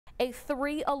A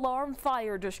 3-alarm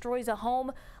fire destroys a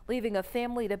home, leaving a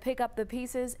family to pick up the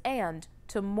pieces and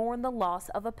to mourn the loss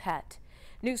of a pet.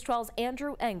 News 12's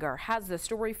Andrew Enger has the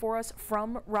story for us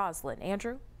from Roslyn.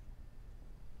 Andrew?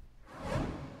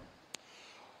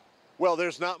 Well,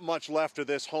 there's not much left of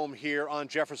this home here on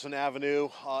Jefferson Avenue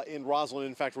in Roslyn.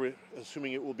 In fact, we're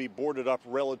assuming it will be boarded up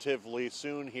relatively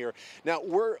soon here. Now,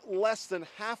 we're less than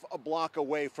half a block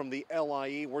away from the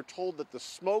LIE. We're told that the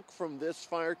smoke from this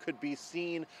fire could be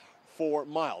seen for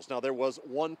miles. Now, there was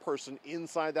one person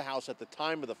inside the house at the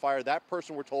time of the fire. That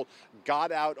person, we're told,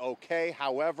 got out okay.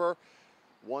 However,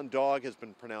 one dog has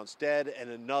been pronounced dead and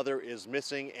another is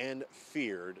missing and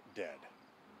feared dead.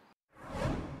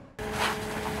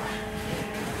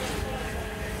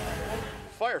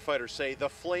 Firefighters say the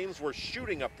flames were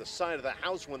shooting up the side of the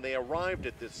house when they arrived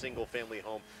at this single-family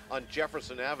home on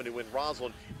Jefferson Avenue in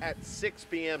Roslyn at 6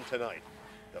 p.m. tonight.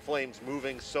 The flames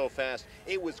moving so fast,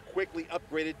 it was quickly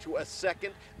upgraded to a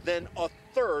second, then a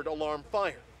third alarm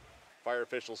fire. Fire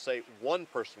officials say one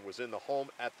person was in the home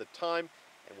at the time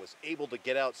and was able to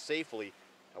get out safely.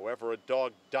 However, a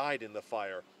dog died in the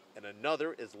fire, and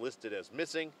another is listed as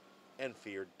missing and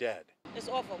feared dead. It's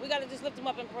awful. We got to just lift them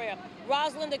up in prayer.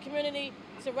 Roslyn, the community,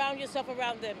 surround yourself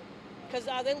around them because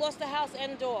they lost the house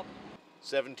and dog.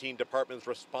 17 departments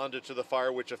responded to the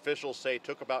fire, which officials say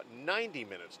took about 90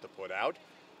 minutes to put out.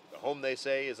 The home, they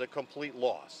say, is a complete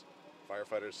loss.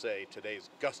 Firefighters say today's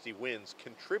gusty winds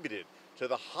contributed to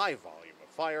the high volume of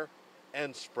fire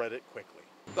and spread it quickly.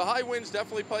 The high winds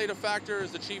definitely played a factor,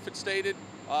 as the chief had stated.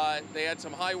 They had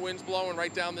some high winds blowing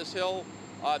right down this hill.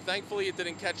 Thankfully, it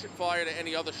didn't catch fire to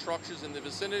any other structures in the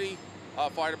vicinity.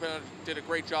 Fire department did a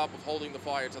great job of holding the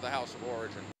fire to the house of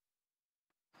origin.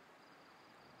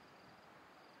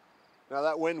 Now,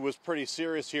 that wind was pretty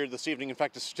serious here this evening. In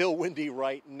fact, it's still windy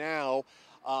right now.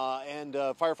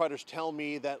 Firefighters tell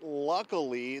me that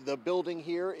luckily the building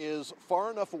here is far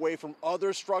enough away from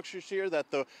other structures here that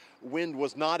the wind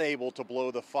was not able to blow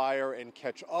the fire and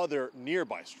catch other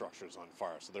nearby structures on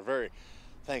fire. So they're very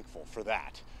thankful for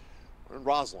that. We're in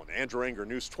Roslyn. Andrew Enger,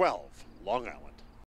 News 12, Long Island.